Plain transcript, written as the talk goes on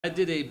I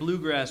did a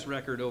bluegrass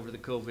record over the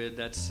COVID.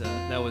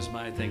 That was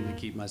my thing to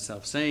keep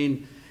myself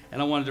sane.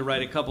 And I wanted to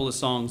write a couple of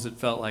songs that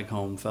felt like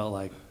home, felt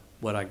like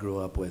what I grew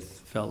up with,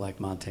 felt like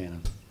Montana.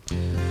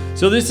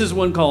 So this is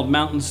one called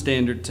Mountain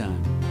Standard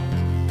Time.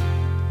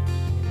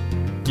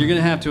 You're gonna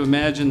have to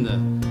imagine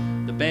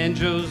the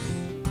banjos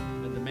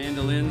and the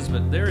mandolins,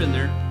 but they're in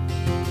there.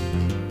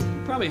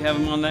 You probably have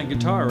them on that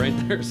guitar right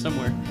there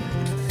somewhere.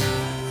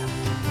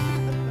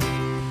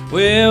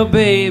 Well,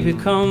 baby,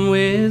 come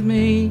with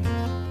me.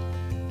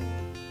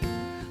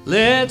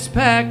 Let's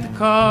pack the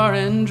car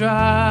and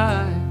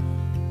drive.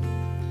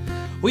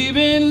 We've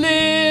been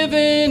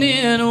living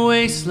in a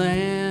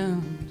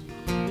wasteland.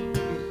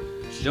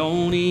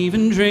 Don't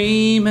even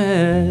dream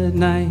at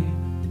night.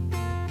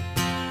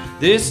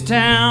 This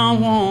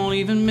town won't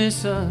even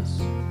miss us.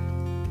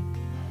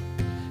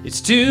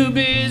 It's too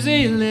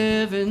busy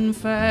living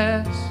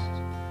fast.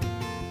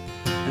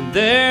 And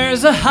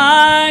there's a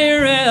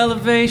higher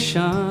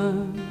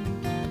elevation,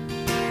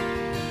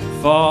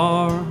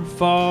 far,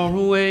 far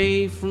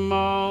away from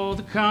all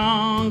the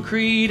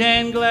concrete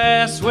and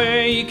glass,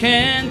 where you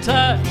can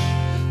touch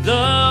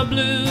the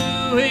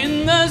blue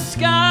in the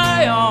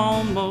sky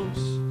almost.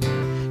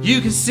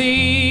 You can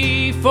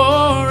see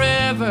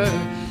forever.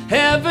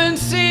 Heaven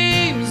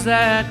seems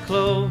that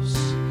close,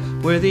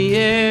 where the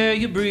air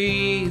you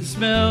breathe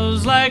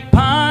smells like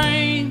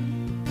pine.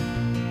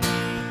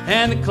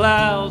 And the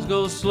clouds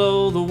go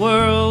slow, the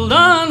world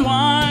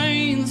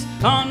unwinds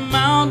on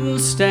Mountain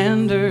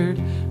Standard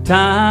Time.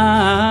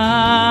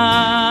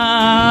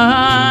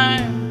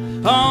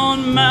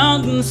 On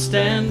Mountain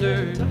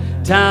Standard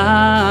Time.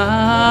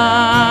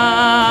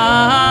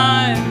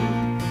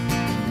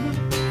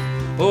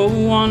 Oh,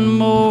 one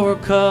more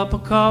cup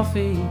of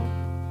coffee.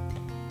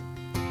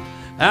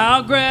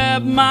 I'll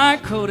grab my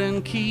coat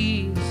and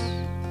keys.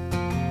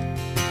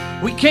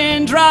 We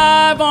can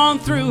drive on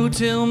through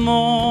till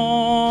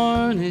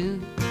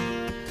morning.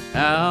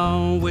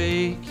 I'll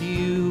wake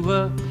you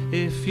up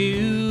if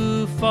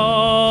you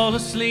fall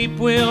asleep.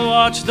 We'll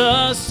watch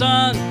the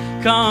sun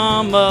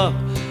come up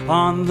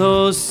on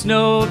those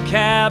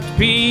snow-capped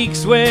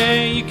peaks,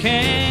 where you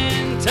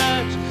can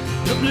touch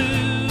the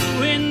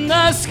blue in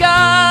the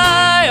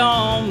sky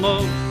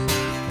almost.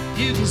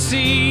 You can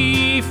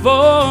see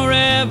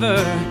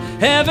forever.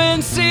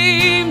 Heaven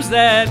seems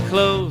that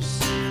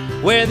close,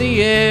 where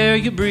the air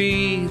you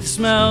breathe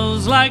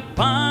smells like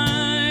pine.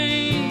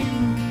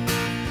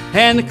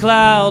 And the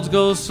clouds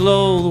go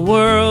slow, the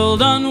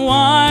world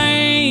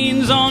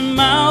unwinds on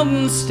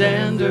Mountain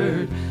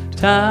Standard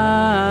Time.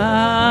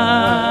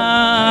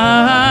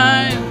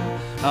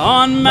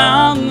 On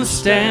Mountain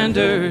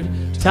Standard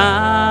Time,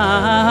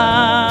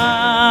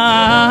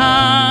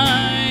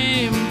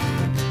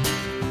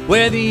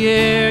 where the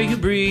air you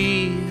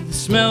breathe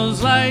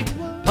smells like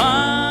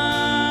pine.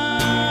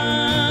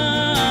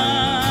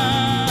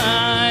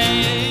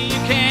 You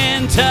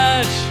can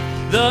touch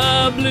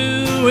the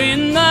blue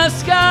in the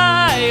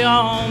sky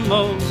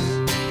almost.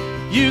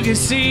 You can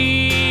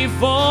see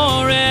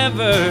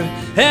forever.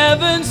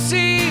 Heaven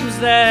seems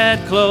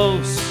that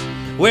close,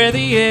 where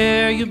the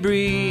air you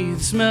breathe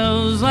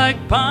smells like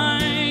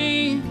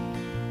pine.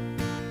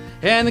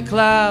 And the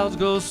clouds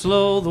go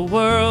slow, the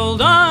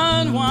world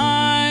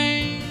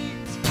unwinds.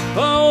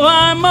 Oh,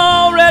 I'm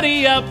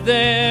already up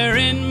there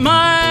in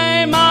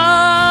my mind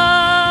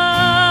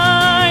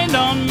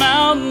on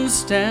Mountain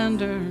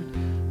Standard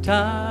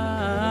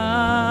Time.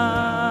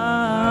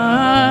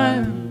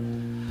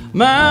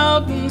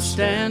 Mountain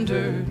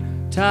Standard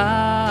Time.